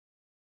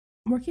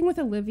Working with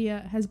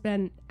Olivia has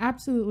been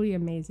absolutely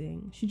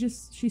amazing.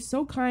 She's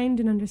so kind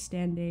and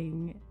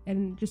understanding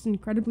and just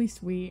incredibly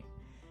sweet.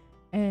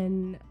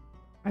 And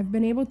I've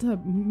been able to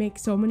make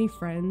so many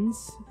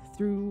friends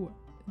through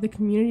the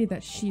community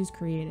that she's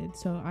created.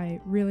 So I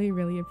really,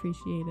 really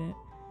appreciate it.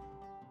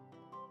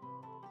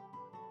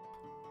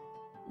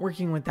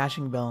 Working with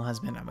Dashing Bell has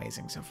been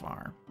amazing so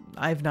far.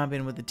 I've not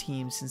been with the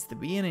team since the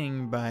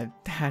beginning,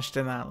 but Dash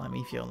did not let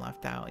me feel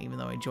left out even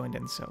though I joined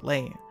in so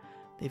late.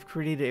 They've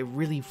created a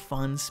really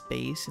fun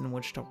space in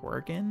which to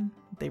work in.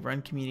 They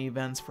run community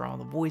events for all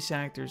the voice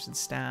actors and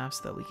staff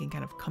so that we can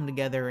kind of come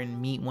together and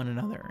meet one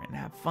another and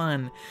have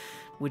fun,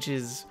 which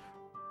is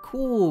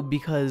cool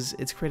because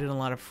it's created a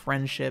lot of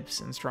friendships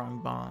and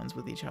strong bonds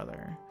with each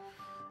other.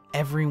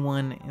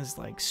 Everyone is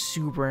like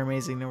super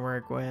amazing to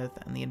work with,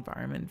 and the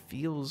environment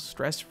feels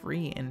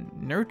stress-free and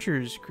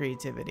nurtures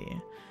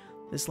creativity.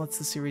 This lets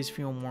the series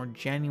feel more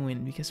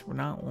genuine because we're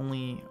not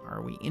only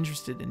are we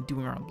interested in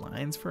doing our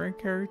lines for our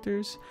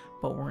characters,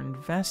 but we're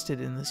invested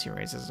in the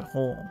series as a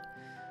whole.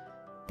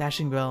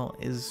 Dashing Bell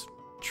is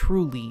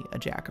truly a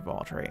jack of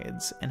all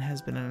trades and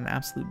has been an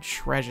absolute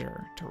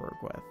treasure to work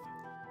with.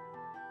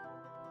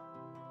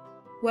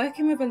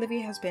 Working with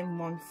Olivia has been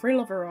one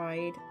thrill of a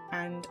ride,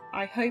 and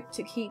I hope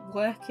to keep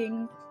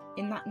working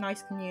in that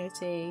nice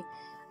community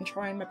and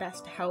trying my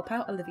best to help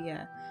out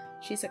Olivia.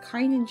 She's a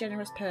kind and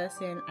generous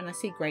person, and I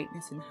see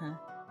greatness in her.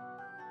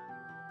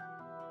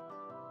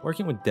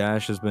 Working with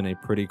Dash has been a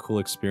pretty cool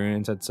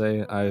experience, I'd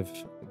say. I've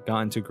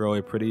gotten to grow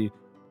a pretty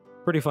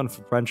fun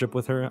friendship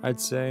with her,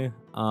 I'd say.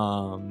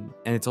 And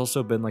it's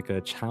also been like a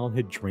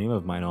childhood dream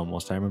of mine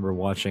almost. I remember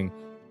watching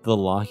The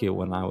Locket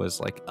when I was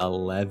like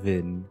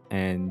 11,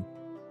 and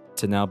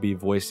to now be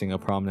voicing a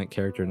prominent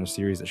character in a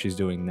series that she's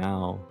doing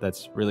now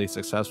that's really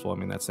successful. I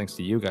mean, that's thanks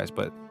to you guys,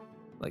 but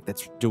like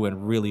that's doing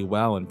really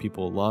well and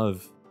people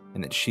love,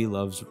 and that she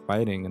loves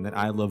writing and that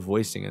I love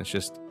voicing, and it's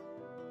just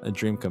a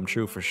dream come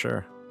true for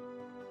sure.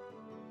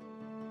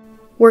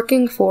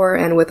 Working for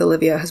and with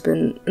Olivia has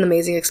been an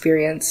amazing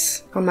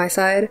experience on my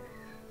side.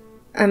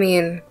 I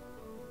mean,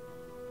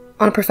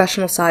 on a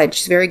professional side,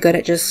 she's very good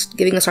at just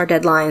giving us our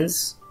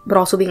deadlines, but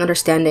also being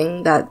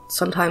understanding that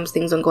sometimes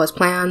things don't go as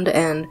planned,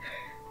 and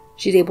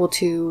she's able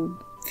to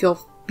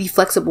be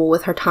flexible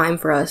with her time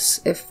for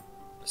us if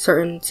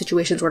certain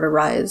situations were to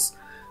rise.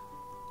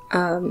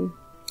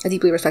 I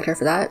deeply respect her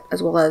for that,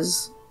 as well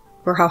as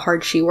for how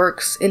hard she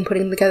works in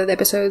putting together the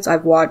episodes.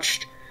 I've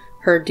watched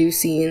her do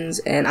scenes,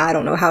 and I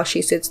don't know how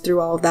she sits through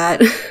all of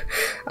that.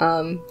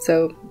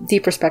 So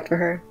deep respect for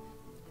her.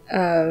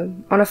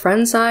 On a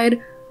friend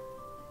side,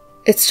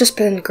 it's just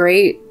been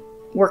great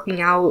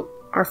working out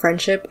our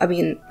friendship. I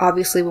mean,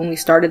 obviously when we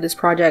started this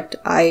project,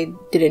 I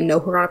didn't know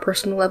her on a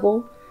personal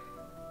level.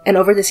 And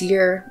over this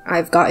year,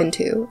 I've gotten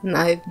to, and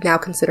I now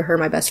consider her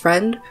my best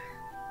friend.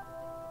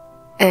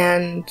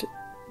 And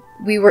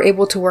we were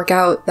able to work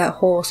out that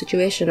whole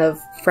situation of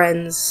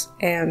friends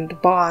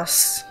and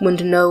boss, when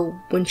to know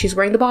when she's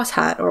wearing the boss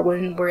hat or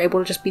when we're able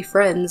to just be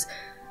friends.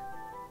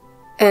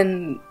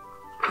 And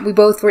we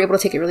both were able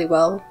to take it really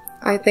well,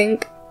 I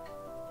think.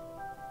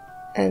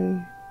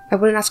 And I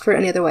wouldn't ask for it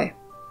any other way.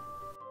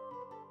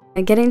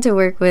 Getting to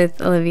work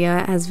with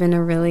Olivia has been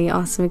a really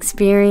awesome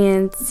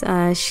experience.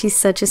 She's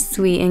such a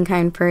sweet and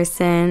kind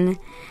person.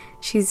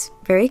 She's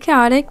very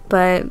chaotic,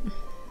 but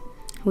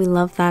we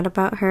love that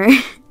about her.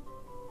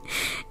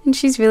 And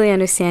she's really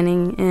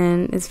understanding,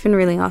 and it's been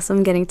really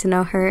awesome getting to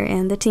know her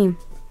and the team.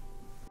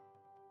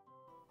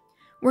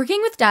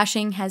 Working with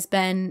Dashing has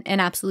been an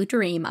absolute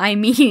dream. I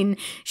mean,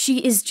 she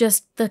is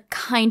just the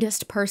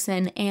kindest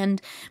person,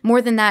 and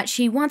more than that,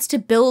 she wants to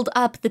build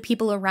up the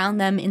people around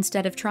them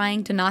instead of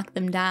trying to knock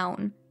them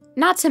down.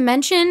 Not to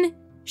mention,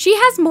 she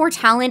has more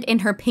talent in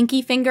her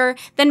pinky finger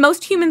than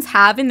most humans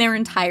have in their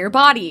entire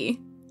body.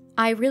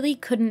 I really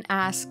couldn't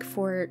ask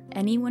for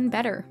anyone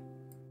better.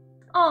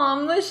 Aw,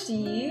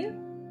 mushy.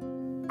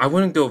 I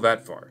wouldn't go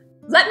that far.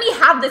 Let me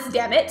have this,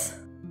 damn it!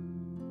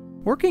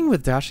 Working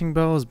with Dashing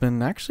Bell has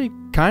been actually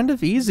kind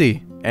of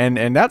easy. And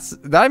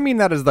I mean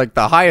that is like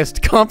the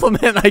highest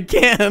compliment I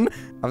can.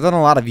 I've done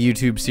a lot of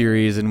YouTube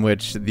series in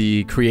which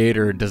the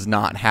creator does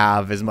not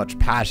have as much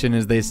passion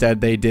as they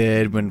said they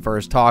did when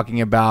first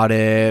talking about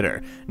it,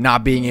 or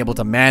not being able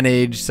to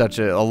manage such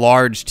a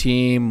large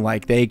team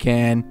like they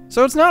can.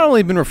 So it's not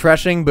only been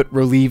refreshing, but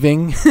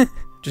relieving.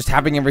 Just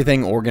having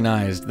everything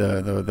organized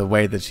the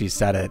way that she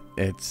said it,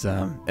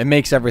 it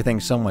makes everything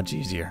so much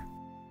easier.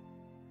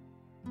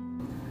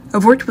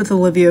 I've worked with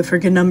Olivia for a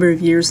good number of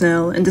years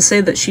now, and to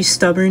say that she's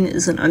stubborn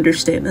is an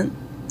understatement.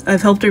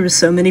 I've helped her with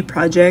so many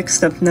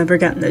projects that I've never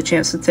gotten the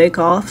chance to take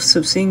off,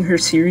 so seeing her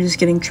series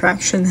getting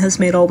traction has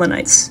made all the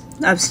nights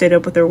I've stayed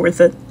up with her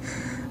worth it.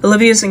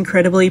 Olivia's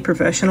incredibly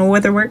professional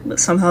with her work, but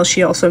somehow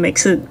she also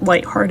makes it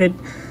lighthearted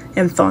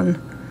and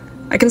fun.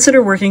 I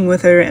consider working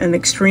with her an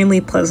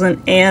extremely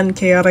pleasant and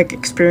chaotic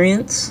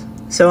experience,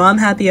 so I'm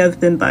happy I've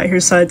been by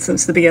her side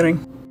since the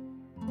beginning.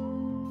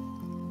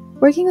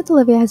 Working with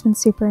Olivia has been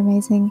super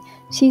amazing.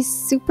 She's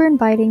super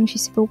inviting,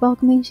 she's super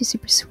welcoming, she's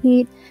super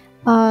sweet,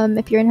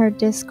 If you're in her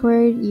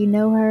Discord, you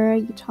know her,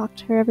 you talk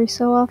to her every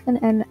so often,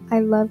 and I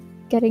love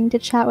getting to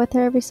chat with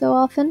her every so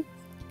often.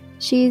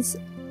 She's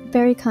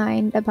very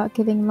kind about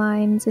giving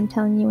lines and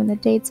telling you when the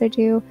dates are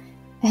due,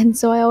 and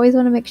so I always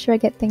want to make sure I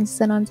get things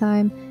done on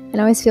time, and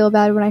I always feel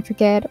bad when I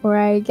forget or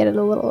I get it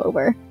a little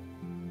over.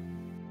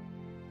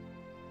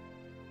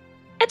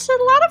 It's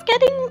a lot of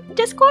getting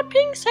Discord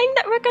pings saying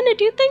that we're gonna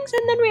do things,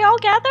 and then we all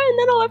gather, and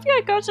then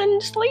Olivia goes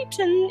and sleeps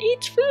and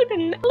eats food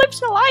and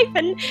lives a life,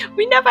 and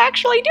we never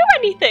actually do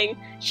anything.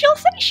 She'll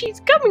say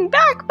she's coming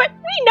back, but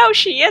we know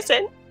she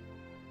isn't.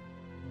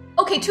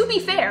 Okay, to be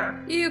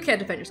fair, you can't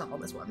defend yourself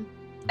on this one.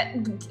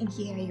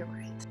 Yeah, you're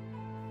right.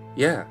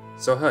 Yeah,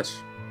 so hush.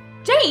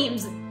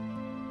 James!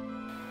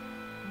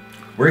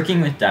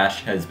 Working with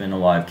Dash has been a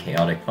lot of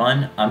chaotic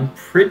fun. I'm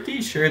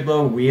pretty sure,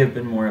 though, we have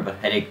been more of a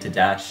headache to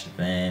Dash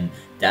than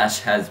Dash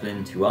has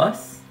been to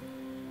us.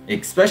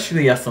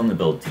 Especially us on the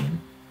build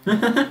team.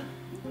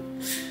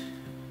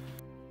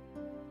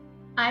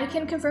 I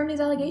can confirm these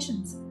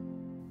allegations.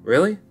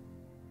 Really?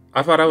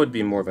 I thought I would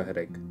be more of a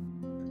headache.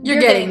 You're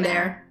getting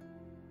there.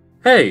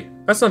 Hey,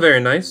 that's not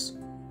very nice.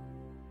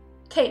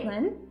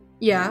 Caitlin?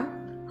 Yeah?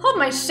 Hold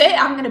my shit,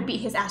 I'm gonna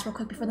beat his ass real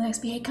quick before the next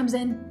BA comes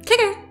in.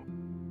 Kick her!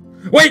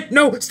 Wait,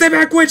 no! Stay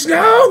back, witch,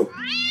 no!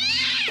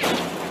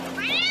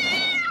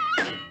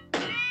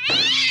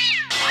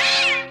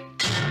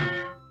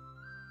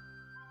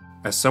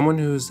 As someone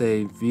who's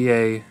a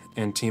VA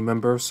and team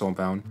member of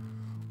Soulbound,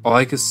 all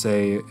I can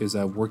say is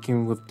that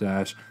working with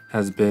Dash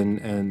has been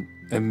an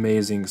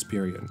amazing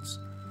experience.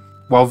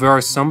 While there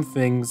are some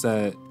things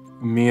that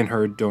me and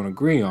her don't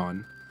agree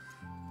on,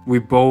 we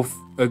both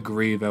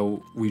agree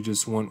that we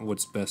just want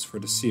what's best for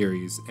the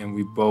series, and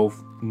we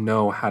both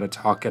know how to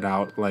talk it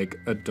out like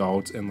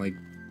adults and like,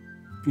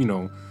 you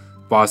know,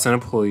 boss and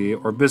employee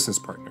or business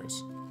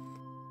partners.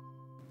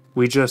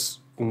 We just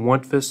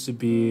want this to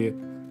be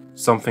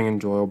something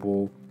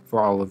enjoyable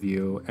for all of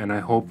you, and I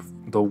hope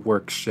the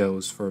work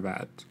shows for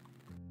that.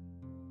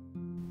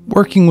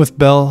 Working with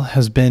Belle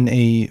has been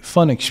a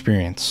fun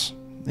experience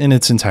in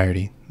its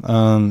entirety.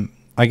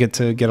 I get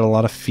to get a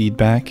lot of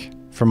feedback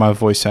for my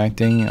voice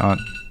acting on...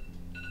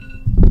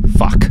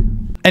 Fuck.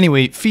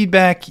 Anyway,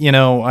 feedback, you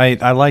know,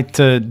 I like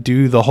to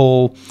do the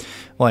whole,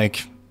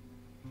 like,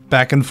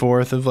 back and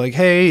forth of like,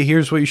 hey,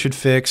 here's what you should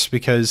fix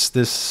because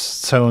this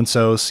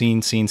so-and-so,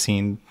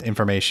 scene,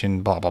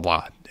 information, blah, blah,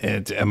 blah,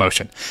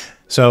 emotion.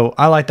 So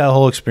I like that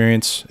whole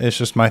experience. It's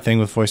just my thing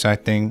with voice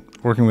acting.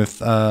 Working with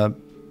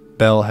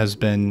Belle has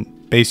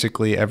been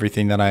basically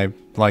everything that I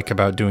like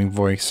about doing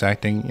voice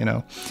acting, you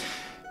know,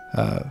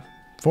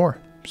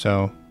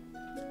 So,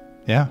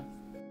 yeah.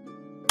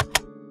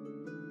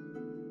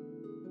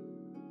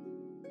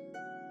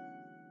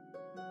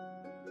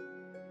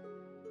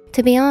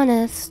 To be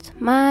honest,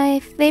 my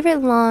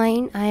favorite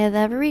line I have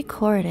ever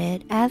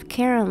recorded as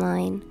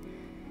Caroline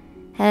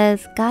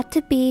has got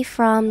to be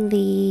from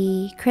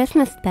the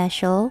Christmas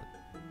special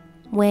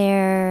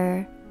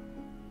where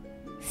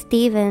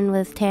Steven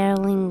was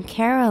telling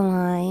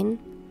Caroline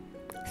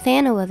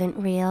Santa wasn't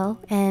real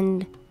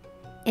and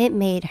it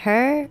made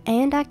her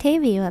and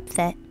Octavio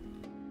upset.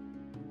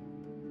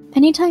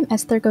 Anytime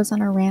Esther goes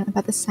on a rant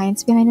about the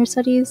science behind her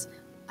studies,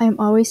 I am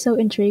always so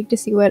intrigued to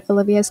see what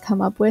Olivia's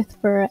come up with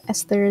for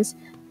Esther's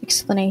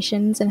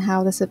explanations and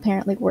how this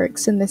apparently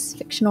works in this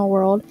fictional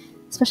world,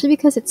 especially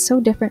because it's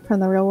so different from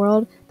the real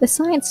world. The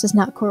science does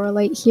not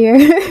correlate here,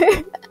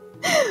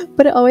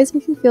 but it always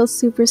makes me feel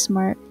super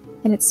smart,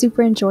 and it's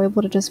super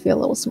enjoyable to just feel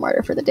a little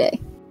smarter for the day.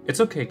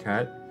 It's okay,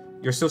 Kat.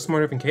 You're still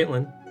smarter than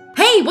Caitlin.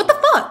 Hey, what the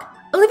fuck?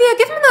 Olivia,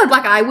 give him another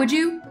black eye, would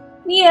you?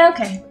 Yeah,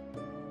 okay.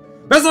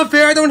 That's not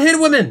fair, I don't hit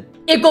women!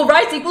 Equal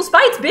rights equals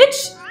fights,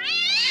 bitch!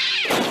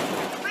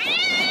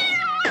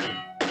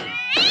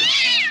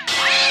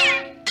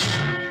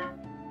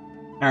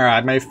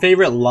 Alright, my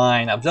favorite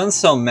line. I've done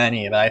so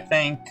many, but I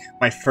think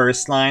my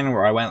first line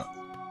where I went,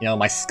 you know,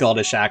 my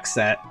Scottish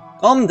accent.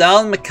 Calm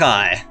down,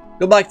 Mackay.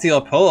 Go back to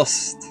your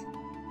post.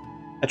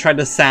 I tried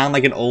to sound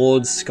like an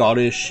old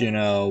Scottish, you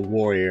know,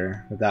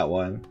 warrior with that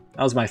one.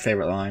 That was my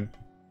favorite line.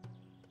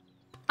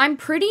 I'm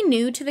pretty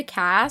new to the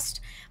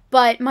cast,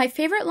 but my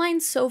favorite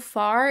line so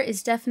far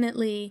is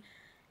definitely,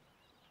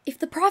 if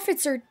the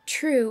prophets are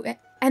true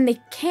and they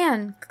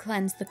can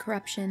cleanse the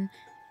corruption,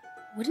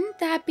 wouldn't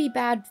that be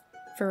bad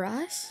for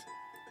us?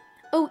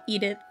 Oh,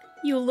 Edith,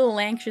 you little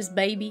anxious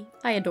baby.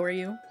 I adore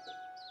you.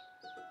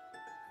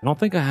 I don't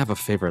think I have a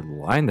favorite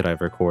line that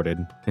I've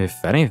recorded.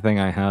 If anything,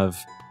 I have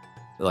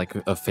like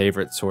a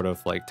favorite sort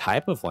of like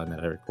type of line that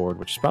I record,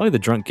 which is probably the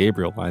Drunk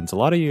Gabriel lines. A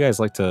lot of you guys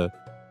like to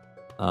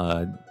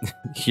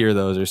hear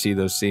those or see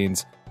those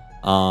scenes,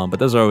 but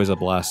those are always a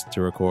blast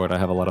to record. I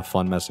have a lot of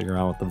fun messing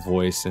around with the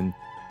voice and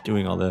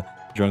doing all the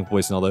drunk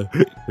voice and all the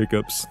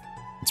hiccups.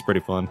 It's pretty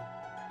fun.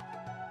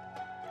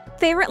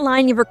 Favorite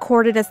line you've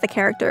recorded as the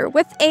character?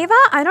 With Ava,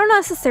 I don't know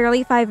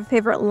necessarily if I have a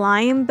favorite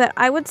line, but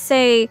I would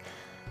say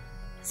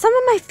some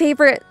of my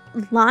favorite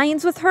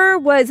lines with her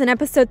was in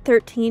episode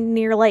 13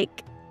 near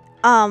like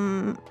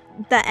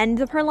the end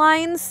of her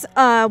lines,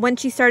 when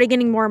she started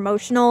getting more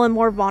emotional and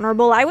more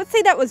vulnerable. I would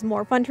say that was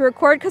more fun to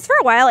record, because for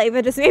a while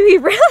Ava just made me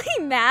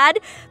really mad.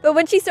 But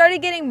when she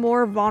started getting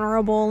more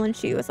vulnerable and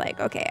she was like,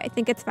 okay, I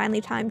think it's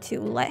finally time to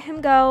let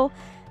him go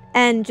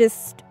and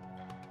just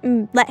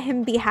let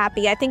him be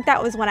happy. I think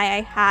that was when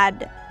I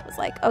was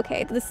like,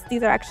 okay,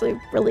 these are actually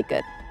really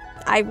good.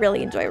 I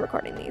really enjoy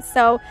recording these.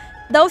 So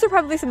those are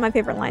probably some of my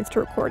favorite lines to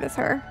record as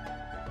her.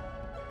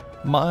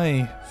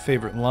 My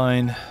favorite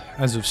line,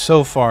 as of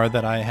so far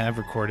that I have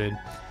recorded,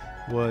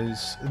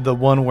 was the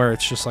one where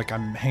it's just like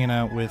I'm hanging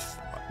out with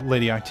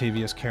Lady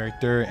Octavia's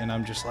character, and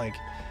I'm just like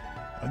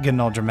getting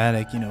all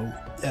dramatic, you know,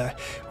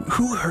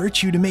 who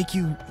hurt you to make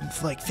you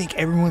like think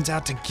everyone's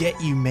out to get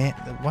you, man?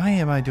 Why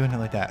am I doing it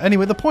like that?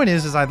 Anyway, the point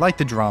is I like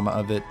the drama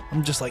of it.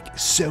 I'm just like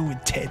so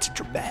intense and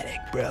dramatic,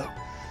 bro.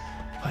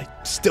 I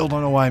still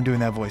don't know why I'm doing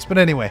that voice, but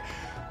anyway,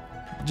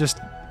 just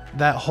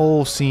that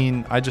whole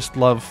scene, I just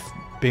love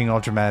being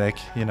all dramatic,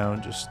 you know,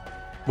 just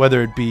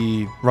whether it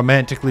be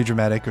romantically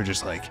dramatic or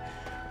just like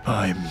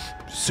I'm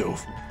so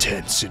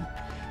tense and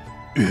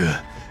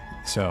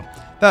so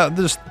that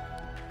just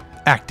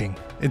acting.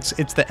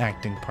 It's the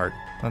acting part.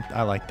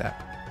 I like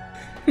that.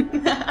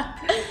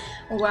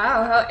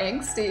 Wow, how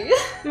angsty.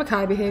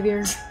 Makai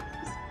behavior.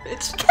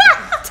 Bitch.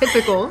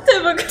 Typical.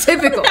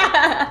 Typical.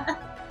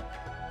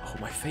 Oh,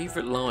 my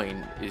favourite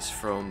line is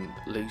from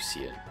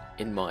Lucian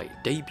in my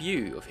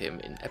debut of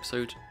him in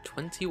episode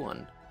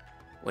 21,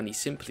 when he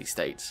simply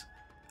states,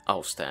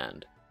 "I'll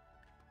stand."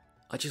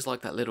 I just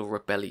like that little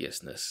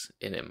rebelliousness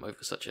in him over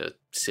such a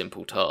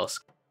simple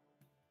task.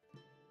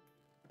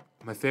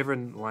 My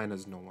favorite line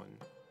is Nolan.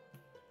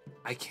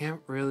 I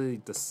can't really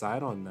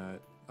decide on that.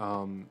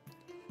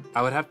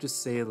 I would have to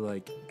say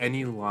like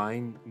any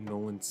line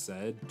Nolan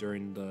said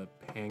during the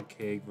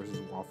pancake versus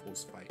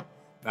waffles fight.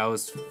 That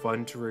was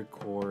fun to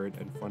record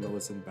and fun to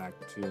listen back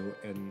to,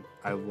 and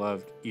I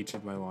loved each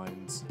of my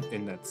lines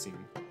in that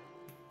scene.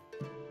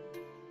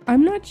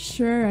 I'm not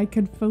sure I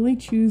could fully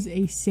choose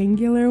a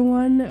singular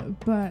one,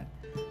 but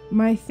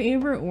my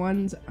favorite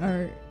ones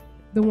are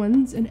the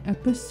ones in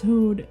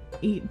episode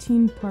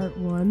 18 part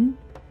 1.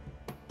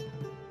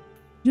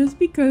 Just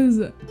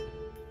because,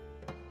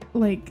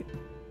 like,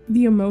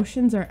 the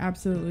emotions are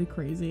absolutely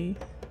crazy.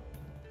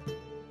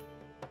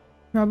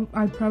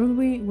 I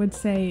probably would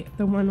say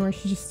the one where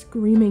she's just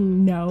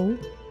screaming no.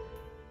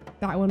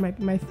 That one might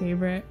be my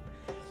favorite.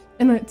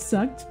 And it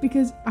sucked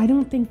because I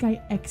don't think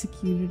I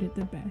executed it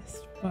the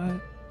best,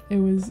 but it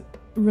was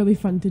really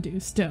fun to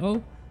do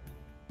still.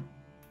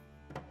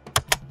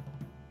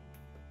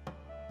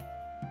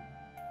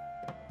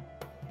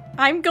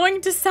 I'm going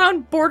to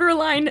sound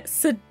borderline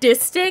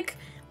sadistic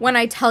when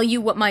I tell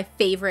you what my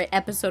favorite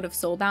episode of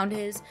Soulbound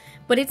is,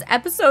 but it's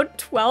episode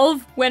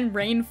 12, When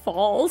Rain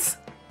Falls.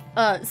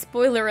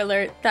 Spoiler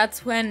alert,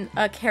 that's when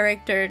a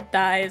character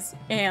dies,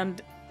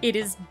 and it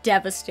is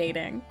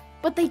devastating.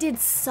 But they did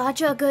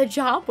such a good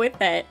job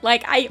with it.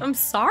 Like, I'm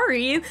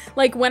sorry.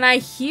 Like, when I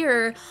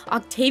hear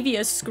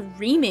Octavia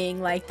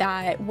screaming like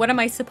that, what am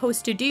I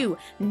supposed to do?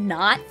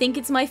 Not think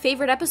it's my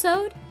favorite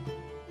episode?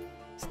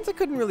 Since I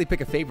couldn't really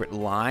pick a favorite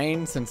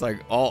line, since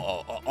like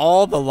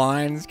all the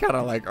lines kind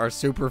of like are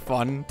super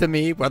fun to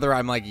me, whether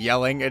I'm like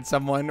yelling at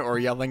someone or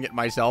yelling at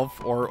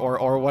myself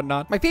or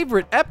whatnot. My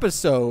favorite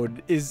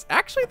episode is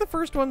actually the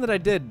first one that I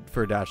did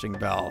for Dashing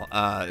Bell.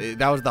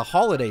 That was the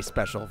holiday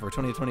special for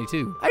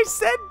 2022. I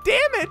said,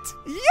 damn it!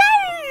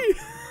 Yay!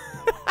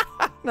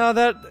 No,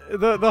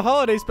 the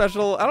holiday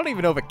special, I don't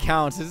even know if it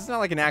counts. It's not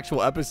like an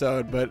actual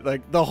episode, but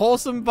like the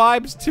wholesome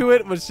vibes to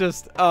it was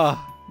just,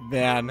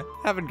 man,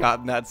 haven't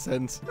gotten that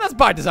since. And that's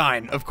by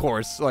design, of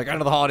course. Like, I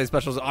know the holiday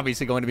special is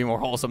obviously going to be more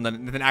wholesome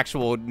than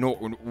actual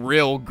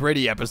real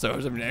gritty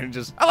episodes. I mean,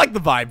 I like the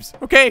vibes,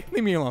 okay?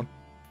 Leave me alone.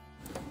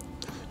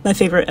 My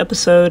favorite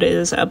episode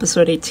is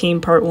episode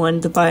 18, part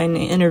 1, Divine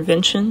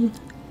Intervention,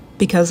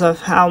 because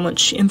of how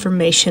much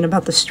information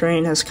about the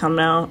strain has come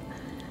out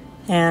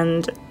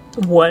and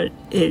what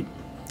it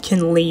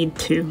can lead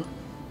to.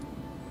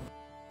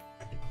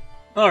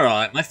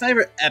 Alright, my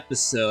favorite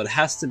episode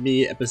has to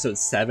be episode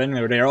 7,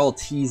 where they're all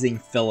teasing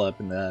Philip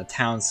in the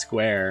town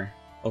square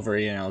over,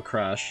 you know,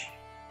 Crush.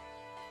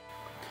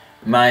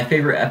 My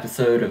favorite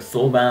episode of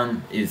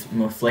Soulbound is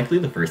most likely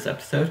the first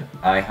episode.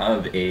 I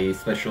have a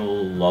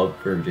special love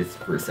for just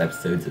first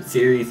episodes of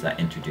series that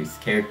introduce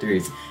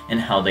characters and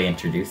how they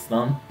introduce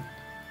them.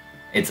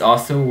 It's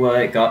also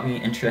what got me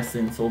interested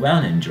in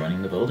Soulbound and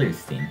joining the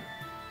Builders team.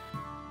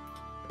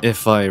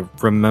 If I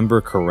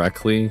remember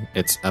correctly,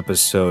 it's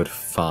episode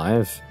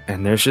 5,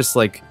 and there's just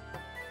like,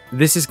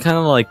 this is kind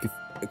of like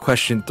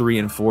question 3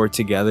 and 4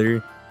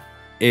 together.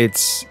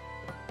 It's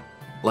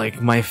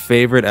like my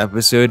favorite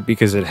episode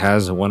because it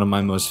has one of my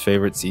most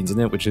favorite scenes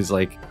in it, which is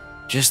like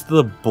just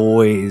the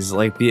boys,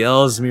 like the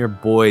Ellesmere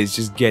boys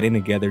just getting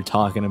together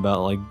talking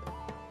about like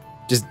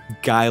just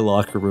guy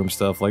locker room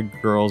stuff,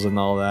 like girls and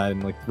all that,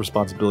 and like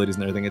responsibilities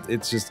and everything.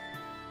 It's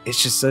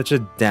just such a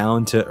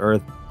down to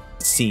earth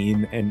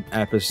scene and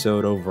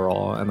episode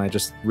overall, and I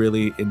just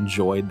really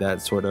enjoyed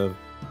that sort of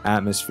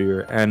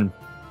atmosphere. And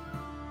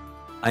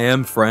I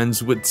am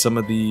friends with some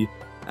of the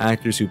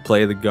actors who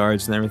play the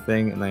guards and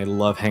everything, and I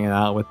love hanging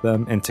out with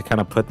them, and to kind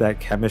of put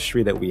that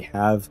chemistry that we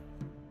have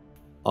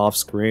off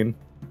screen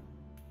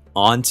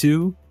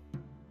onto,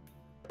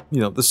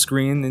 you know, the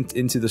screen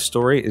into the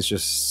story is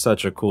just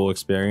such a cool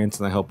experience,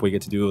 and I hope we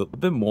get to do a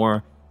bit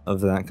more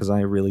of that because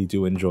I really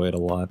do enjoy it a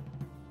lot.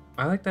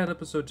 I like that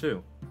episode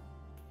too.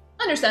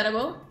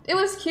 Understandable. It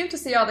was cute to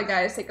see all the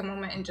guys take a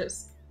moment and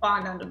just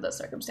bond under the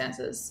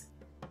circumstances.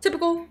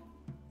 Typical.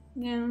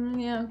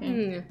 Yeah,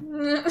 okay.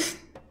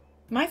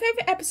 My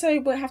favourite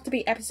episode would have to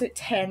be episode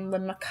 10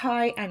 when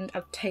Mackay and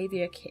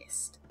Octavia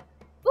kissed.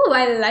 Ooh,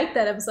 I like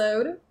that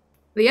episode.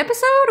 The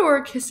episode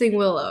or Kissing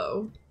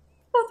Willow?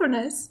 Both were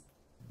nice.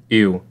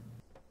 Ew.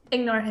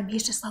 Ignore him,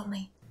 he's just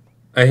lonely.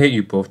 I hate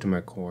you both to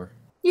my core.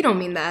 You don't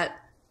mean that.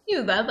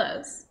 You love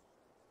us.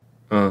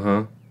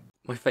 Uh-huh.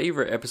 My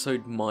favourite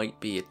episode might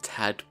be a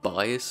tad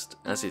biased,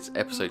 as it's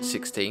episode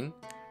 16.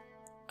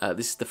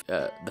 This is the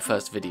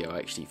first video I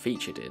actually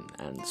featured in,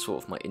 and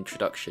sort of my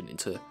introduction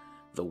into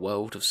the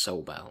world of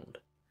Soulbound.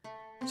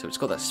 So it's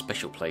got that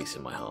special place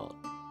in my heart.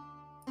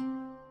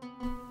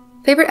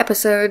 Favorite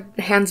episode,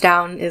 hands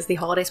down, is the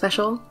holiday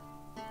special.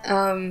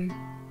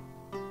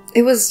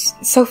 It was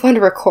so fun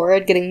to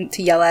record, getting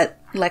to yell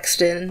at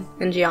Lexton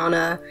and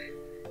Gianna,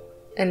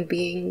 and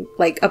being,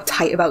 like,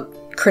 uptight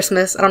about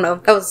Christmas. I don't know,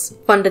 that was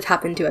fun to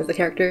tap into as a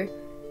character.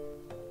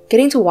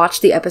 Getting to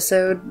watch the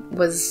episode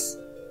was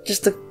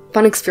just a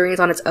fun experience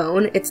on its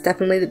own. It's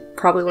definitely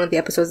probably one of the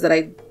episodes that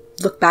I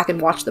look back and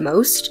watch the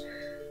most.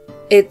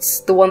 It's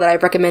the one that I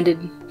recommended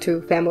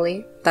to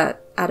family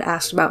that had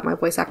asked about my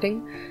voice acting,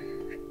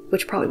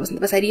 which probably wasn't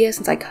the best idea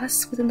since I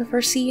cuss within the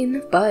first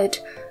scene, but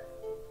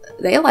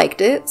they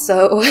liked it,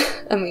 so,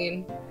 I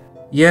mean...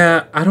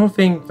 Yeah, I don't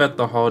think that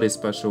the holiday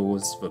special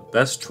was the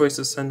best choice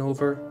to send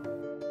over.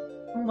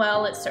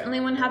 Well, it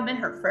certainly wouldn't have been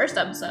her first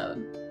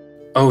episode.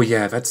 Oh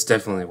yeah, that's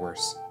definitely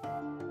worse.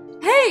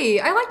 Hey,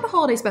 I like the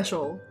holiday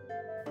special.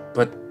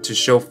 But to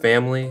show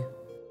family...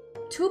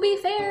 To be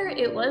fair,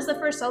 it was the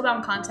first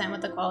Soulbound content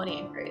with a quality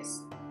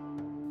increase.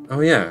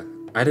 Oh yeah,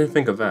 I didn't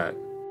think of that.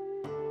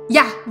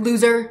 Yeah,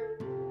 loser.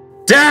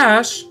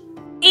 Dash!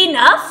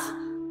 Enough?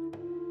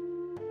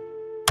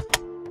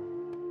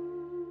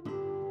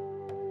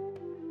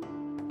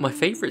 My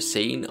favourite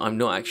scene, I'm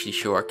not actually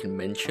sure I can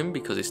mention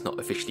because it's not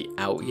officially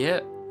out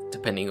yet,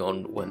 depending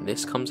on when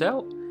this comes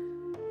out.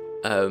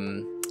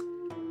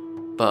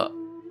 But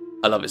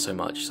I love it so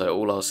much, so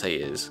all I'll say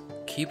is,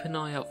 keep an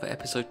eye out for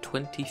episode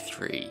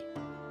 23.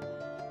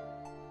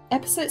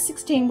 Episode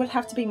 16 would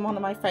have to be one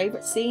of my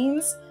favourite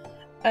scenes,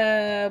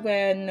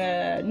 when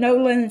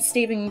Nolan and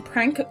Steven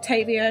prank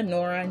Octavia,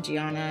 Nora and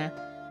Gianna,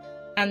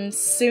 and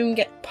soon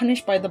get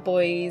punished by the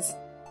boys,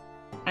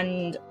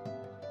 and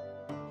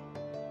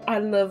I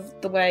love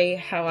the way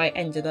how I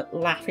ended up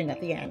laughing at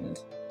the end.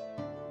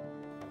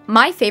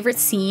 My favorite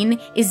scene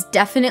is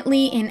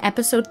definitely in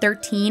episode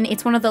 13.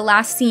 It's one of the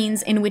last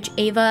scenes in which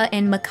Ava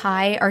and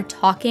Mackay are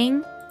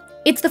talking.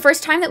 It's the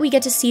first time that we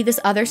get to see this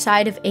other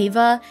side of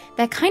Ava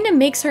that kind of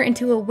makes her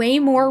into a way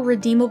more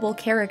redeemable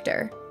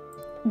character.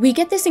 We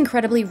get this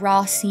incredibly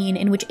raw scene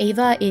in which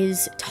Ava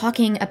is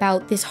talking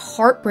about this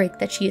heartbreak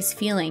that she is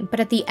feeling, but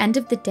at the end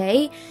of the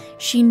day,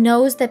 she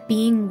knows that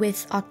being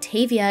with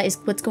Octavia is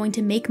what's going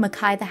to make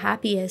Mackay the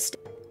happiest.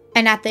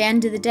 And at the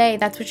end of the day,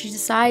 that's what she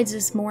decides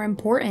is more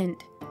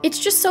important. It's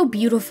just so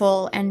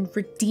beautiful and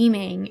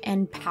redeeming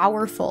and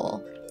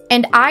powerful.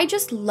 And I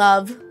just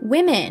love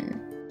women.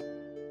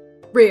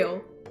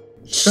 Real.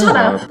 Shut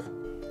up.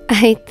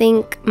 I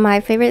think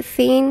my favorite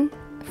scene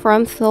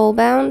from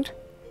Soulbound,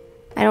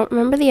 I don't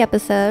remember the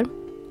episode,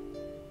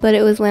 but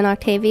it was when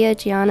Octavia,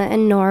 Gianna,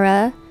 and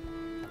Nora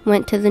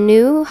went to the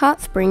new hot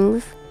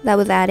springs that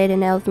was added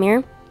in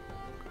Ellesmere.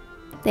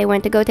 They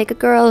went to go take a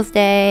girls'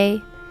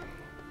 day,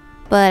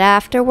 but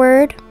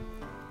afterward,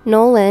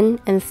 Nolan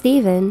and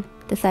Steven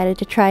decided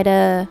to try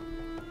to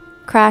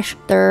crash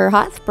their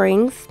hot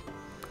springs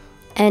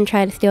and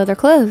try to steal their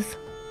clothes.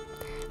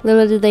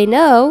 Little did they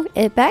know,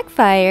 it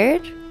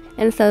backfired,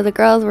 and so the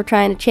girls were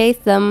trying to chase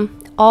them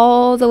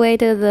all the way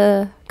to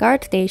the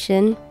guard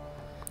station,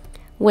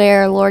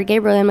 where Lord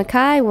Gabriel and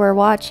Mackay were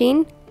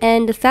watching,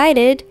 and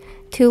decided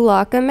to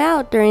lock them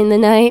out during the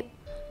night.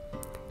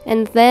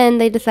 And then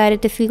they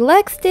decided to see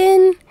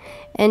Lexton,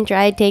 and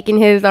tried taking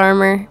his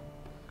armor.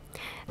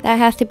 That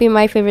has to be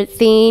my favorite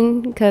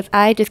scene, because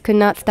I just could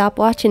not stop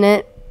watching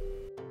it.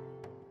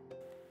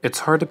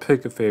 It's hard to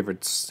pick a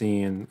favorite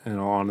scene, in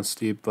all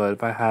honesty, but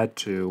if I had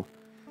to,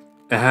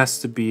 it has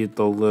to be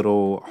the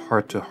little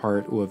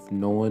heart-to-heart with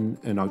Nolan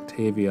and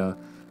Octavia.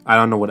 I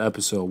don't know what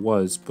episode it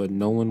was, but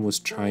Nolan was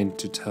trying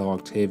to tell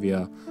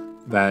Octavia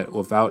that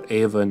without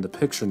Ava in the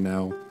picture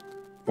now,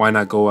 why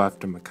not go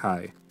after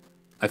Mackay?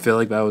 I feel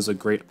like that was a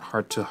great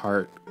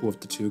heart-to-heart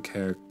with the two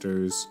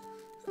characters,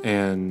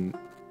 and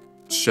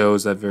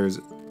shows that there's,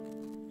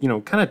 you know,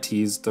 kind of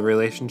teased the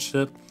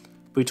relationship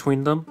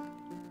between them.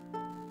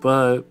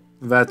 But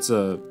that's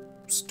a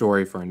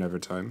story for another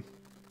time.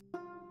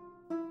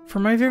 For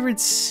my favorite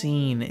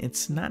scene,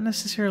 it's not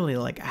necessarily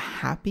like a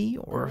happy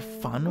or a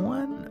fun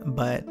one,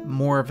 but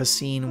more of a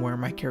scene where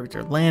my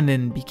character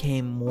Landon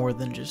became more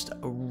than just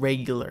a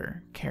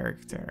regular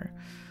character.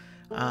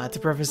 To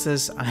preface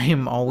this, I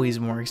am always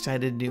more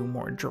excited to do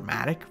more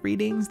dramatic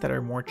readings that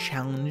are more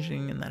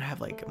challenging and that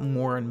have like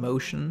more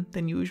emotion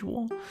than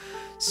usual.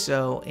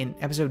 So in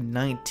episode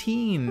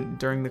 19,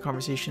 during the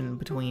conversation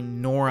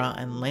between Nora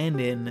and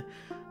Landon,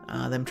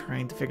 them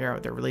trying to figure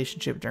out their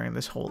relationship during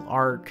this whole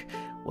arc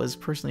was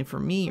personally for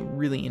me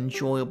really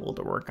enjoyable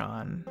to work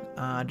on.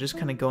 Just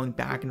kind of going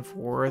back and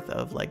forth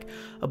of like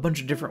a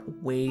bunch of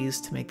different ways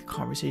to make the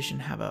conversation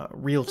have a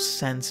real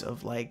sense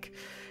of like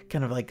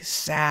kind of like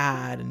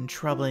sad and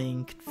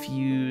troubling,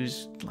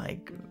 confused,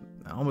 like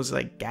almost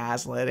like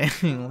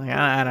gaslighting. Like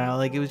I don't know,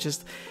 like it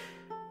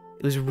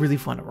was really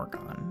fun to work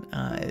on.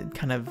 It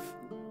kind of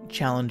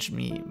challenged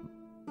me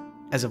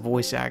as a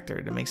voice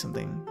actor to make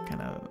something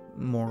kind of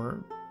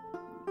more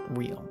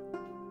real.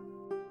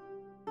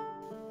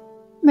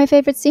 My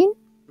favorite scene?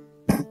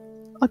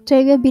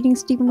 Octavia beating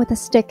Stephen with a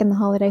stick in the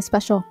holiday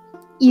special.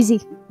 Easy.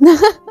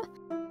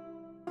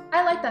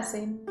 I like that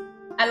scene.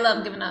 I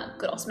love giving a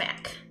good old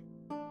smack.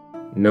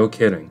 No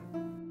kidding.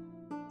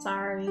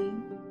 Sorry.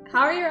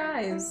 How are your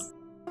eyes?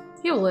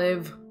 He'll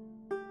live.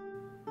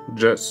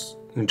 Just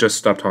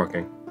stop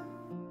talking.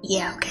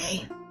 Yeah,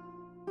 okay.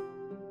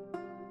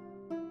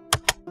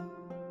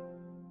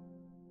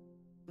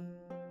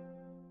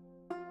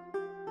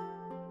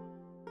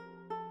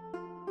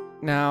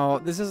 Now,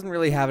 this doesn't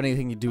really have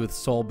anything to do with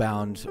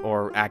Soulbound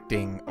or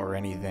acting or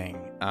anything,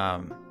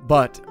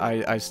 but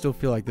I still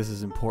feel like this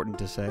is important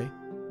to say.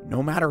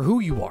 No matter who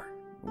you are,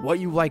 what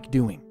you like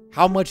doing,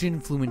 how much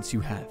influence you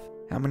have,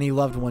 how many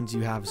loved ones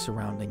you have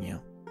surrounding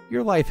you,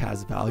 your life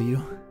has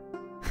value.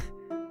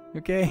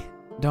 Okay?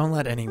 Don't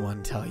let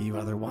anyone tell you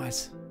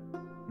otherwise.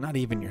 Not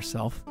even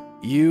yourself.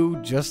 You,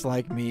 just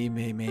like me,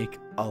 may make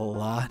a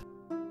lot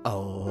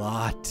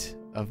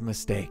of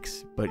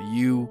mistakes, but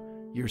you,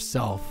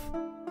 yourself,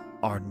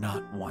 are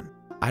not one.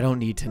 I don't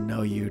need to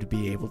know you to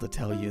be able to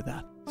tell you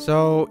that.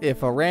 So,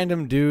 if a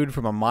random dude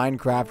from a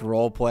Minecraft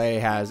roleplay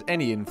has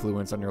any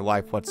influence on your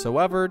life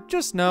whatsoever,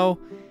 just know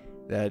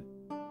that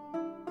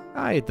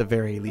I, at the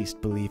very least,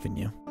 believe in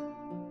you.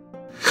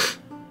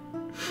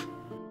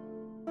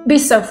 Be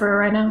so for her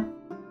right now.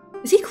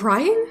 Is he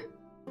crying?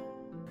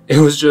 It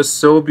was just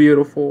so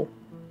beautiful.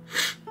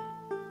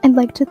 I'd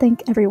like to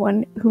thank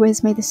everyone who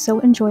has made this so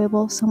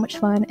enjoyable, so much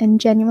fun, and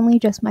genuinely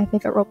just my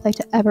favorite roleplay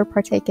to ever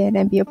partake in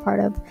and be a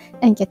part of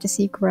and get to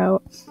see grow.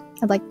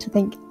 I'd like to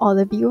thank all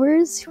the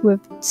viewers who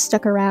have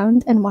stuck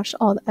around and watched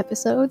all the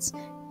episodes.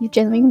 You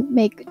genuinely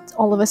make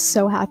all of us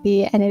so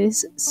happy, and it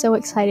is so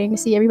exciting to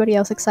see everybody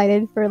else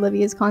excited for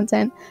Olivia's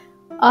content.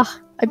 I'm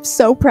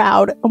so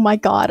proud. Oh my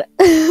god.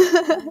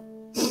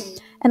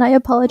 And I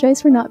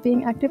apologize for not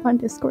being active on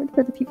Discord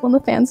for the people in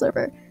the fan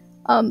server.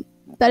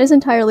 That is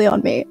entirely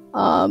on me.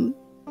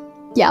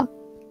 Yeah.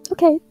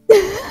 Okay.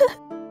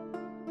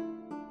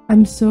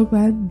 I'm so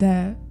glad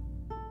that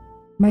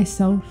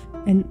myself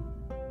and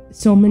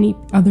so many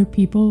other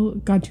people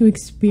got to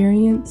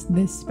experience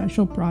this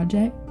special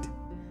project.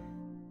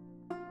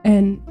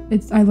 And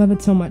I love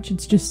it so much.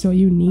 It's just so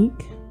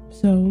unique.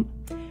 So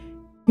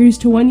here's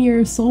to 1 year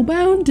of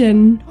Soulbound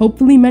and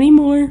hopefully many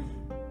more.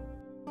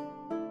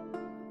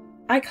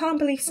 I can't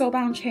believe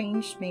Soulbound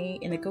changed me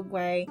in a good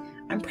way.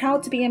 I'm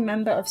proud to be a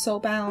member of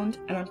Soulbound,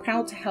 and I'm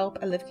proud to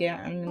help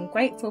Olivia, and I'm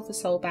grateful for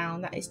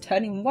Soulbound that is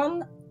turning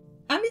 1,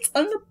 and it's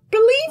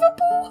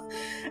unbelievable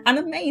and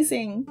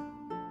amazing.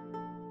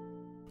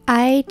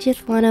 I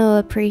just want to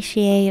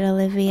appreciate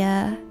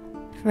Olivia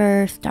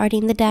for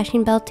starting the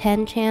Dashing Bell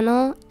 10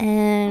 channel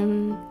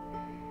and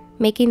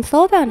making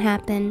Soulbound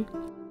happen.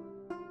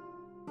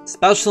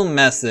 Special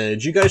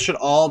message, you guys should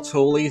all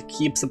totally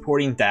keep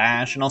supporting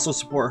Dash and also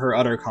support her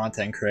other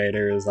content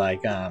creators,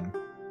 like,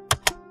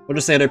 we'll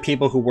just say other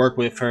people who work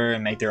with her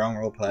and make their own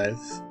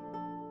roleplays.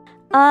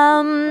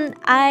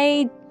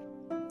 I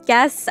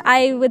guess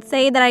I would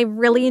say that I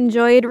really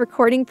enjoyed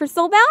recording for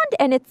Soulbound,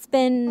 and it's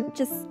been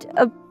just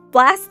a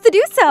blast to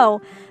do so.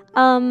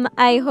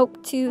 I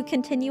hope to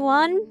continue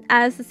on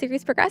as the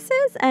series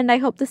progresses, and I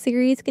hope the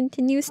series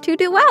continues to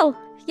do well.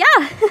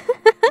 Yeah!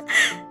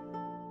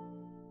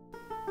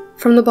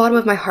 From the bottom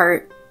of my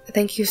heart,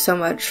 thank you so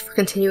much for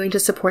continuing to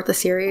support the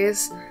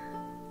series.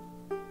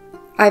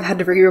 I've had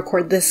to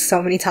re-record this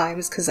so many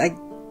times because I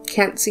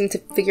can't seem to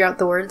figure out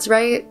the words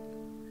right.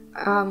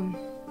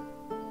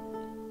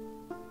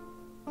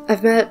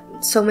 I've met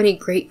so many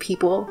great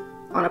people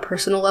on a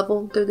personal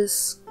level through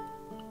this,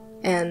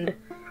 and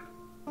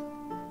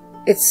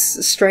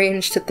it's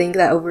strange to think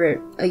that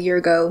over a year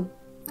ago,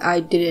 I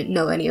didn't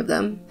know any of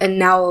them, and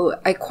now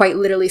I quite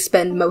literally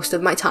spend most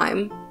of my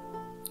time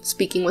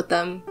speaking with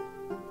them,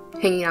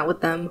 hanging out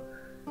with them.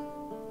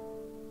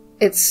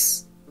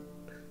 It's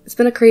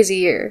been a crazy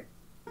year.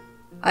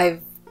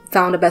 I've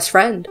found a best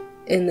friend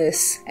in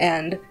this,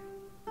 and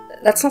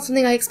that's not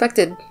something I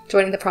expected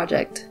joining the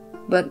project,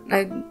 but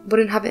I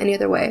wouldn't have it any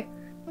other way.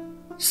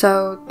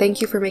 So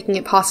thank you for making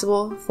it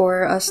possible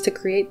for us to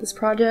create this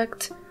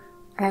project.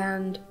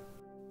 and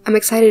I'm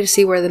excited to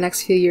see where the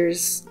next few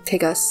years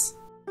take us.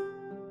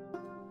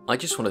 I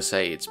just want to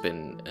say it's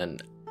been an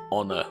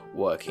honour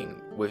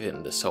working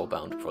within the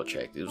Soulbound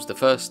project. It was the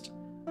first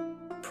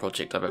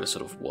project I've ever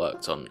sort of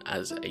worked on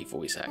as a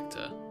voice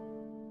actor.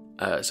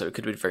 So it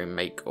could have been very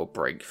make or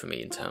break for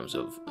me in terms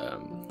of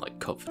like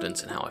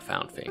confidence and how I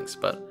found things,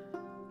 but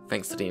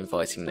thanks to the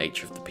inviting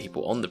nature of the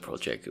people on the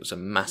project, it was a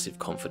massive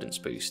confidence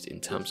boost in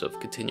terms of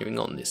continuing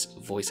on this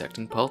voice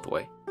acting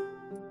pathway.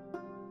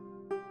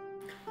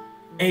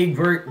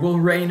 Egbert will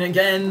reign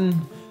again!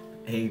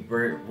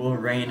 Egbert will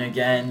reign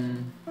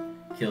again!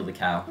 Kill the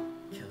cow.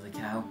 Kill the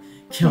cow.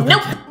 Kill the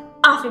cow.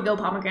 Off you go,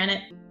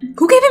 pomegranate.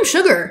 Who gave him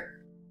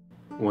sugar?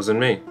 Wasn't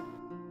me.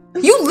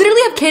 You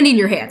literally have candy in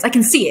your hands. I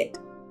can see it.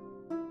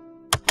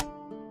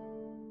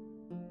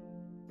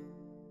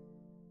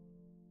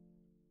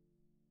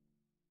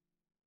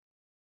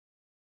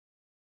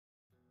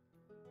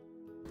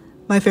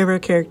 My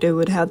favorite character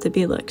would have to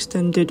be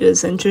Lexton due to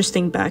his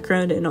interesting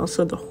background and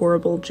also the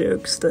horrible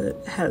jokes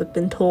that have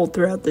been told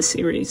throughout the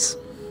series.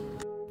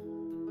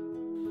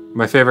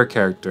 My favorite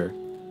character.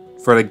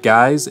 For the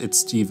guys, it's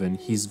Steven.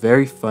 He's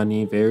very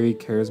funny, very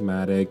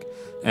charismatic,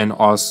 and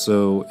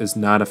also is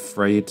not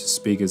afraid to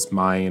speak his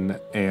mind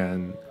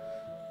and,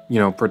 you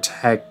know,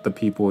 protect the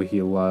people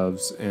he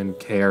loves and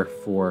care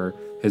for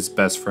his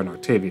best friend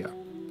Octavia.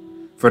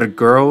 For the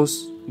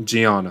girls,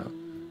 Gianna.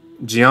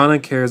 Gianna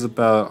cares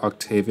about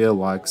Octavia a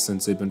lot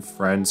since they've been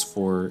friends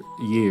for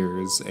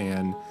years,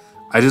 and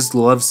I just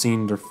love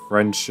seeing their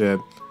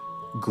friendship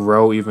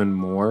grow even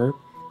more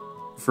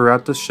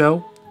throughout the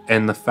show,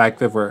 and the fact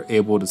that we're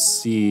able to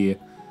see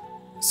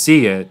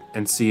it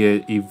and see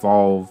it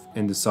evolve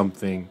into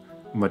something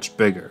much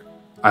bigger.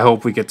 I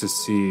hope we get to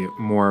see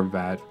more of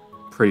that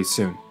pretty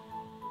soon.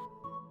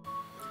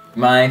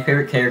 My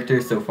favorite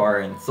character so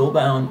far in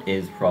Soulbound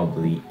is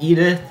probably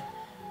Edith.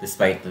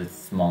 Despite the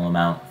small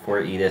amount for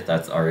Edith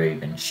that's already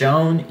been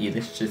shown,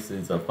 Edith just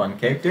is a fun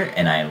character,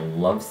 and I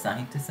love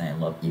scientists, and I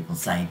love evil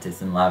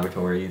scientists in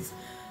laboratories.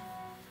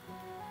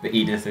 But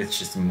Edith is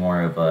just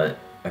more of a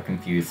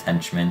confused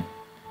henchman.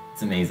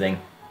 It's amazing.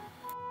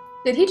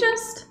 Did he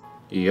just?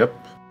 Yep.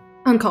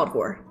 Uncalled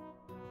for.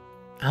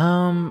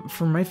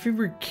 For my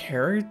favorite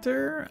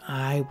character,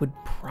 I would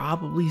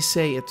probably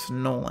say it's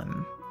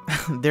Nolan.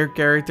 Their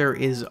character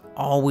is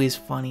always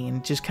funny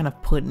and just kind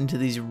of put into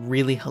these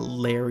really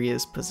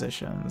hilarious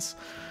positions.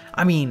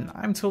 I mean,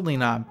 I'm totally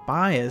not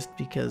biased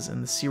because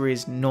in the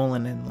series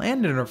Nolan and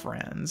Landon are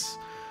friends,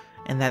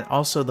 and that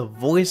also the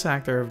voice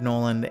actor of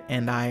Nolan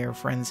and I are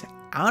friends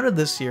out of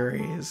the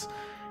series,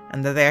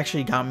 and that they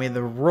actually got me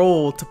the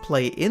role to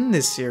play in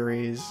this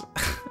series.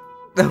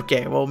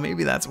 Okay, well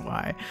maybe that's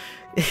why.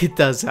 It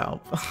does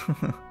help.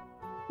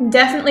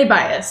 Definitely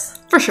bias.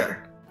 For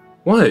sure.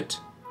 What?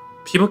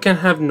 People can't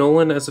have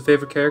Nolan as a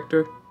favorite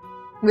character?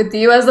 With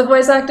you as the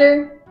voice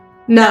actor?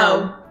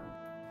 No.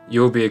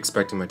 You will be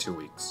expecting my 2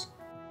 weeks.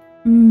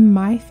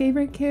 My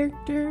favorite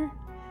character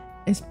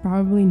is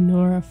probably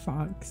Nora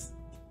Fox.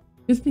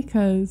 Just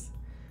because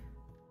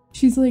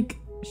she's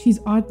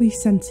oddly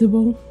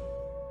sensible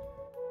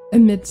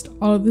amidst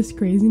all of this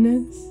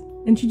craziness.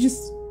 And she's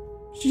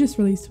just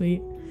really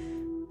sweet.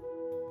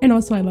 And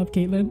also I love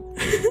Caitlin.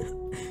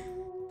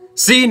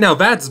 See, now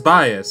that's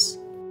bias.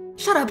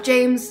 Shut up,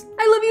 James.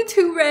 I love you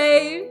too,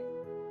 Ray.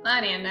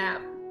 I didn't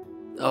nap.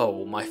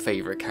 Oh, my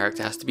favourite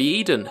character has to be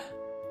Eden.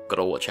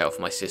 Gotta watch out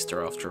for my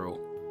sister after all.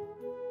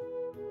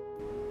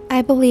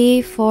 I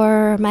believe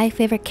for my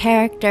favorite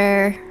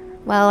character,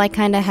 well, I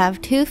kind of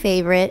have two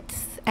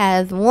favorites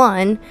as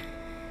one,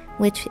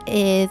 which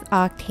is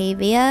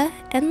Octavia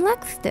and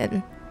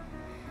Lexton.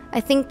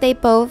 I think they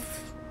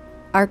both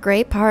are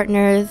great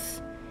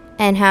partners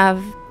and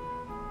have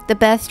the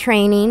best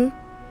training,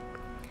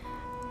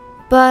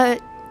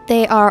 but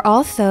they are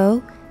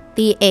also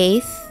the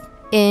ace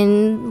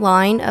in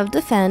line of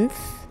defense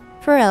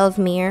for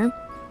Ellesmere,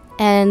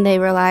 and they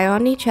rely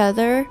on each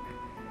other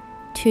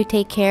to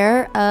take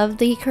care of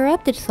the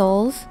corrupted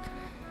souls,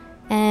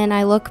 and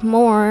I look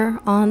more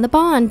on the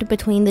bond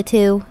between the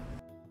two.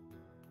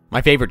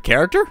 My favorite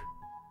character?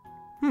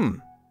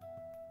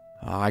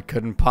 I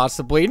couldn't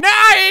possibly. Nah,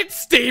 it's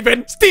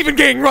Steven! Steven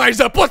gang, rise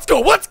up! Let's go!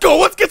 Let's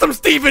get some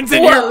Stevens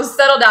in here! Whoa,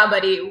 settle down,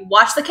 buddy.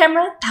 Watch the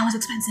camera? That was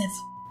expensive.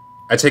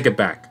 I take it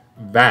back.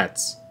 That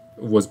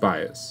was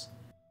bias.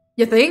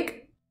 You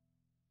think?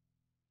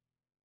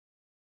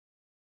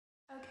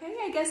 Okay,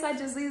 I guess that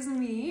just leaves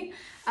me.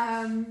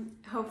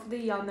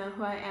 Hopefully y'all know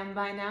who I am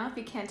by now. If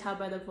you can't tell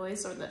by the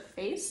voice or the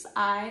face,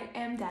 I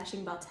am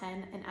Dashing Bell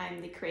 10 and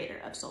I'm the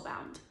creator of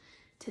Soulbound.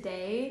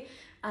 Today,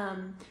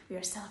 we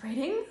are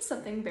celebrating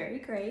something very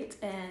great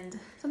and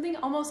something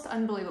almost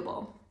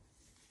unbelievable.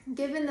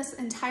 Given this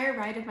entire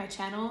ride of my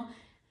channel,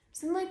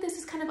 something like this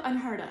is kind of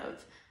unheard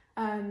of.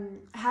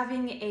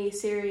 Having a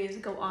series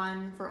go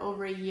on for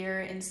over a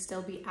year and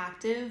still be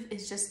active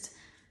is just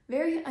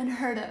very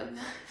unheard of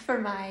for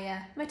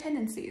my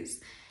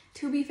tendencies.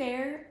 To be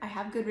fair, I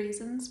have good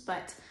reasons,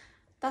 but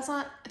that's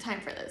not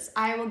time for this.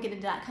 I will get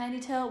into that kind of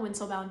detail when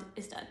Soulbound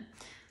is done.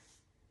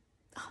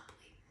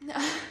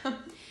 Hopefully.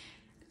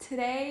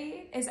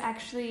 today is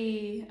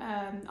actually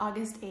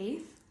August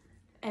 8th,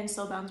 and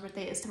Soulbound's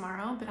birthday is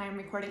tomorrow, but I'm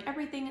recording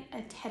everything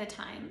ahead of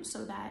time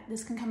so that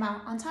this can come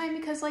out on time,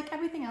 because like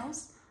everything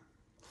else,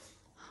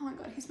 oh my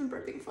god, he's been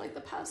burping for like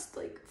the past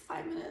like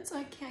 5 minutes.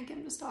 I can't get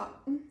him to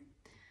stop.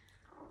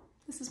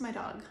 This is my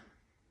dog,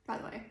 by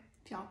the way,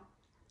 if y'all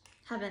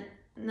haven't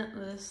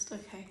noticed.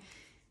 Okay.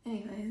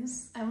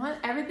 Anyways, I want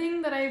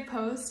everything that I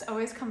post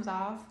always comes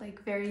off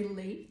like very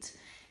late,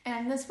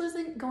 and this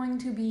wasn't going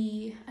to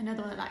be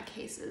another one of that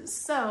cases.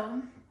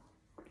 So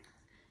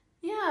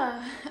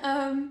yeah,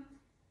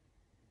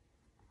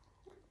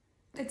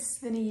 it's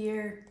been a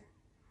year,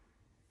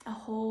 a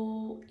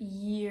whole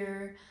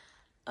year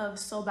of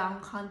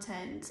Soulbound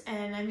content,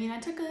 and I mean, I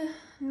took a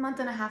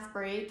month-and-a-half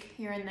break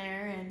here and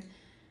there, and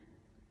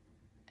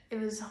it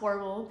was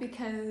horrible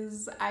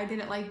because I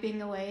didn't like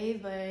being away,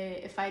 but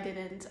if I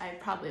didn't, I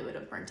probably would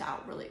have burnt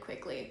out really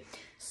quickly.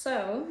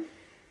 So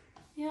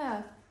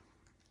yeah,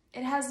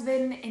 it has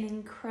been an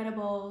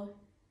incredible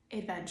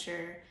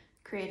adventure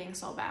creating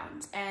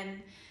Soulbound,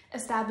 and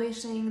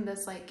establishing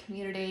this like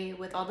community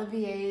with all the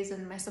VAs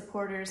and my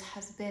supporters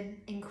has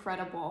been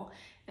incredible.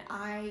 And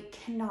I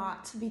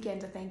cannot begin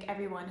to thank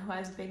everyone who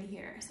has been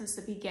here since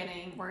the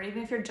beginning, or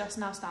even if you're just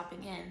now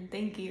stopping in,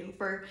 thank you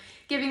for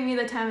giving me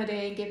the time of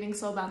day and giving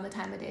Soulbound the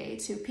time of day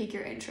to pique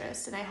your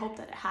interest. And I hope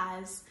that it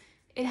has.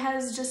 It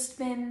has just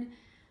been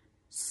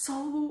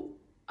so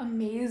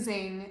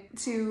amazing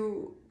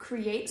to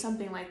create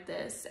something like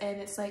this, and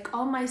it's like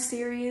all my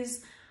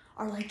series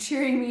are like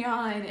cheering me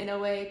on in a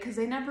way because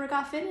they never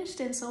got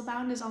finished, and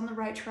Soulbound is on the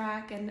right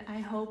track, and I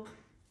hope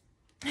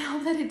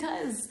that it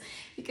does,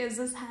 because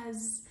this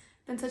has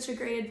been such a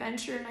great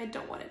adventure and I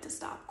don't want it to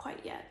stop quite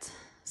yet.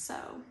 So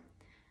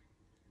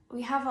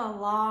we have a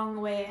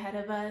long way ahead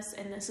of us,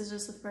 and this is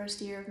just the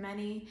first year of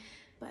many,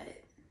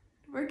 but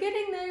we're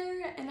getting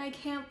there, and I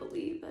can't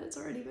believe that it's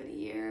already been a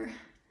year.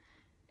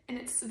 And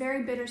it's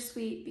very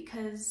bittersweet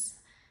because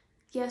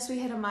yes, we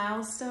hit a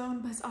milestone,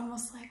 but it's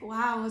almost like,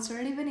 wow, it's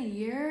already been a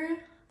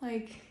year.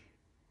 Like,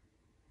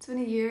 it's been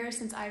a year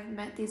since I've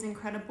met these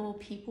incredible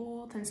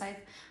people, since I've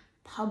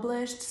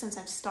published, since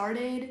I've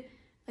started.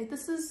 Like,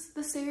 this is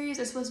the series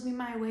is supposed to be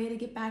my way to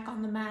get back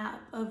on the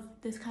map of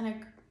this kind of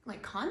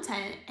like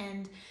content,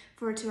 and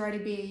for it to already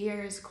be a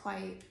year is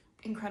quite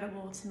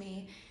incredible to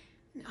me.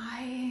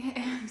 I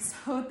am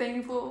so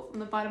thankful from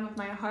the bottom of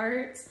my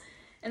heart,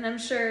 and I'm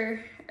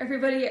sure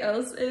everybody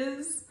else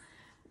is,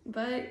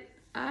 but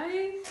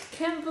I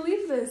can't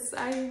believe this.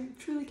 I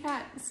truly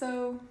can't.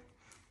 So,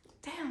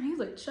 damn, you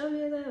look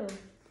chubby though.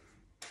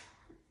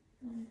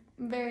 I'm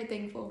very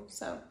thankful.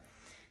 So,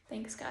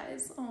 thanks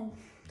guys. Oh,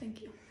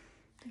 thank you.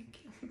 Thank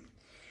you.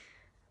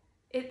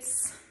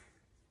 It's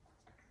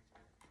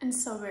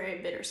so very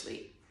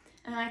bittersweet.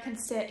 And I can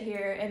sit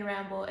here and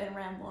ramble and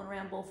ramble and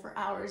ramble for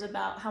hours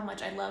about how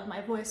much I love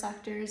my voice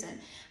actors and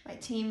my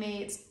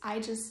teammates.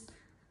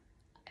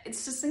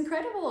 It's just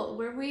incredible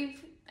where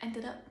we've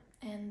ended up.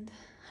 And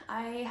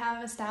I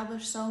have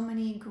established so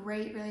many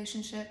great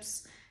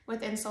relationships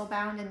within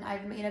Soulbound, and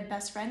I've made a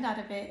best friend out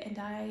of it, and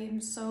I am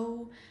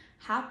so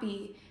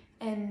happy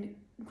and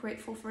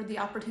grateful for the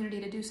opportunity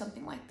to do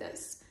something like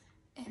this.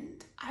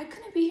 And I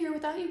couldn't be here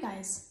without you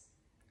guys.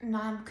 And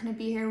I couldn't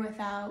be here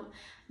without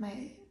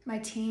my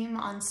team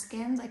on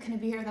skins. I couldn't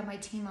be here without my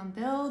team on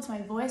builds,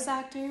 my voice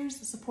actors,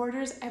 the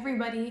supporters,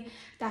 everybody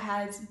that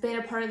has been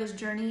a part of this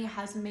journey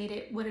has made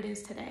it what it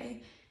is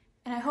today.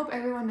 And I hope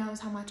everyone knows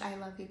how much I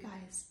love you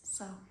guys.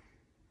 So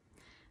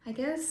I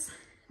guess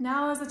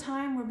now is the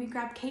time where we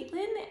grab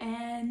Caitlin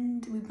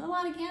and we blow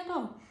out a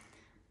candle.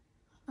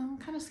 I'm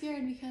kind of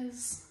scared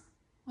because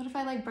what if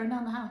I like burn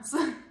down the house?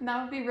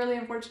 That would be really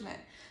unfortunate.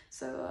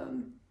 So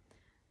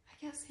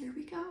I guess here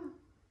we go.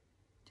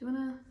 Do you want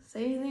to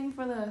say anything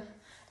for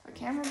our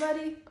camera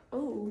buddy?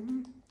 Oh.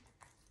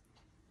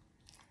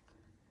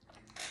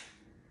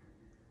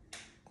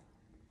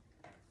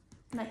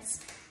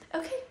 Nice.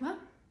 Okay, well,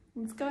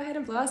 let's go ahead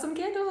and blow out some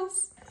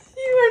candles.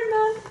 You are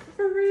not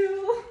for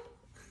real.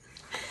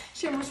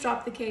 She almost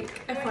dropped the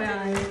cake,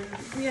 FYI.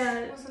 Yeah.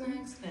 It was an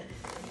accident.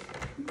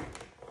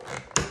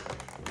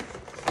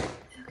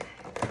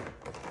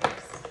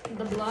 Okay.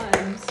 The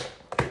blinds.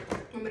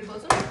 Want me to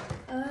close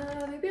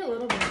them? Maybe a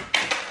little bit.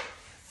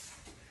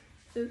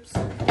 Oops.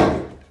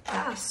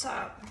 Ah,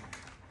 stop.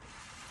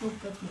 Oh,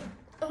 that's more.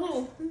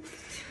 Oh.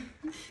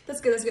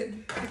 That's good, that's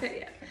good.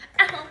 Okay,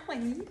 yeah. Ow, my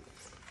knee.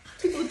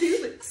 People do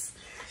this.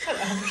 Shut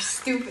up, you're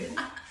stupid.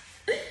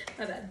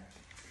 My bad.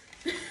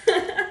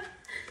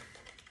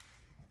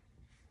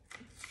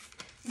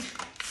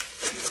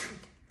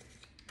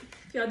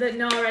 If y'all didn't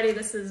know already,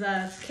 this is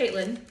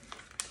Caitlin,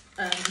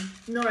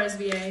 Nora's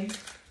VA.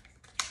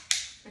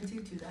 I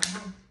do that,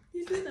 huh?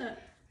 You do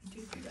that. I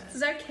do that. This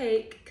is our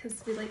cake,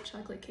 because we like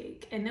chocolate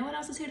cake, and no one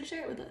else is here to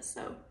share it with us,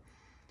 so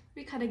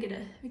we kind of get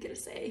a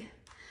say.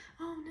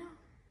 Oh no.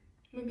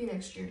 Maybe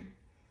next year.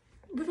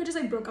 What if I just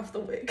like broke off the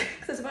wig?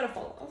 Because it's about to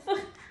fall off.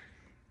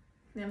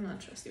 Yeah, I'm not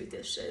trusty with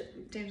this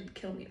shit. James would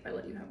kill me if I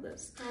let you have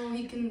this. Oh,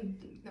 he can.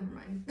 Never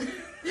mind.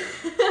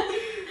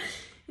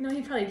 You know,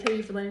 he'd probably kill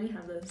you for letting me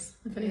have this,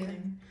 if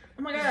anything.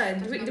 Oh my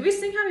god, did we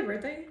sing happy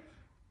birthday?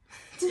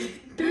 Did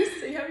we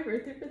sing happy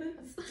birthday for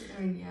this?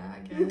 I mean, yeah, I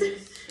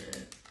guess.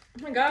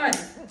 Oh my god.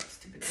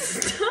 Stupid.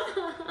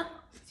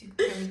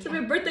 It's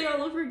my birthday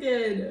all over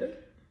again.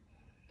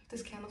 If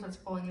this candle starts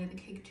falling into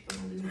the cake too, I'm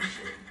gonna lose my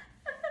shit.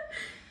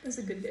 That's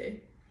a good day.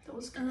 That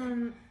was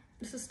good.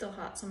 This is still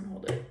hot, so I'm gonna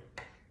hold it.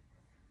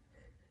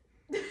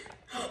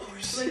 Oh,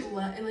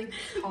 it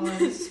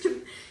paused.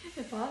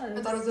 It paused.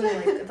 I thought it was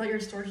gonna I thought your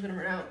storage was gonna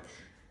run out.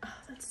 Oh,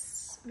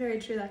 that's very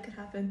true. That could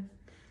happen.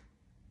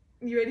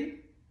 You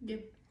ready?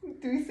 Yep.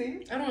 Do we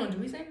sing? I don't know. Do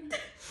we sing?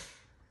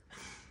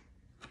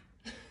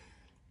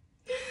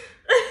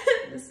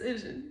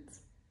 Decisions.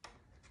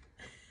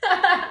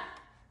 I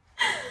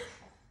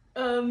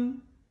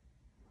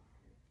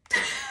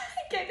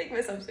can't take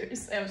myself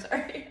seriously. I'm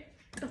sorry.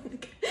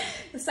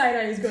 The side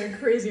eye is going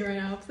crazy right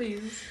now.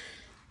 Please.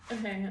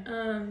 Okay.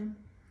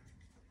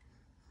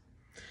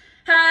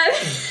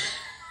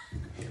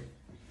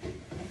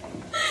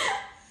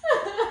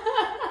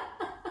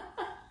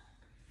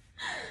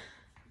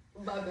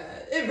 My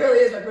bad. It really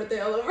is my birthday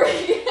all over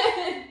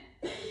again.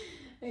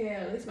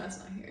 Yeah, at least Matt's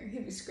not here.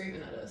 He'd be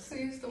screaming at us.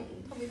 Please don't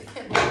tell me the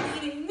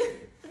candle's leaning.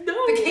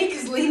 No. The cake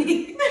is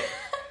leaning.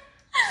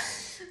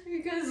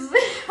 Because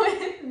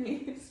with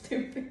me,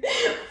 stupid.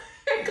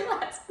 Your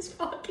glass is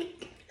fucking.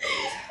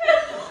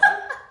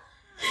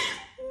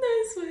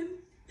 Nice one.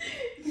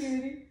 You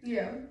ready?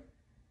 Yeah.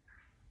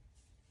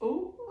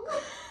 Oh.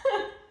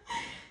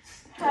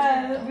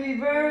 Happy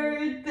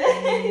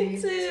birthday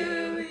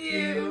to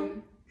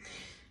you.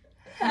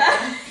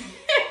 Happy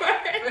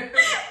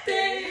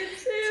birthday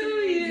to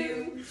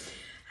you.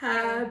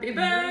 Happy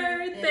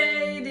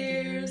birthday,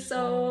 dear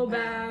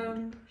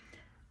Soulbound.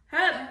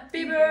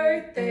 Happy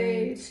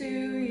birthday to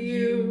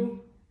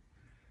you.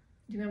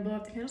 You gonna blow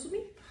out the candles with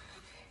me?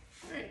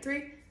 Alright,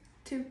 3,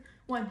 2,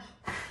 1.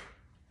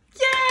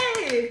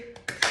 Yay!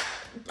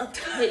 Love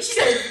cake.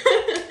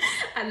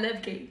 I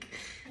love cake.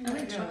 I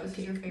like chocolate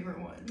cake. Your favorite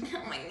one.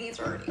 My knees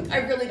are hurting. I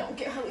really don't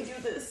get how we do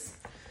this.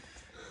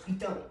 You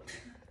don't.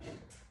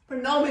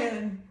 But no,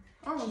 man.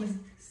 Oh,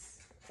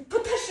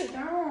 put that shit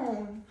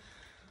down.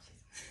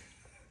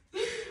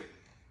 Did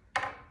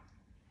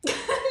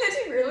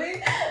you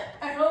really?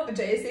 I hope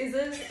Jay sees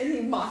this and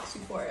he mocks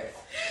you for it.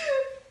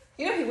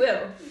 You know he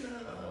will.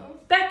 No.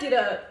 Back it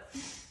up.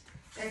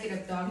 Back it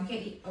up, dog. You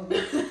can't eat. Oh.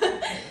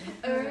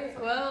 Alright,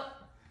 well.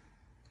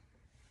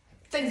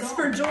 Thanks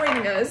for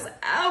joining us.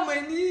 Ow,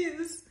 my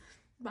knees.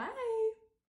 Bye.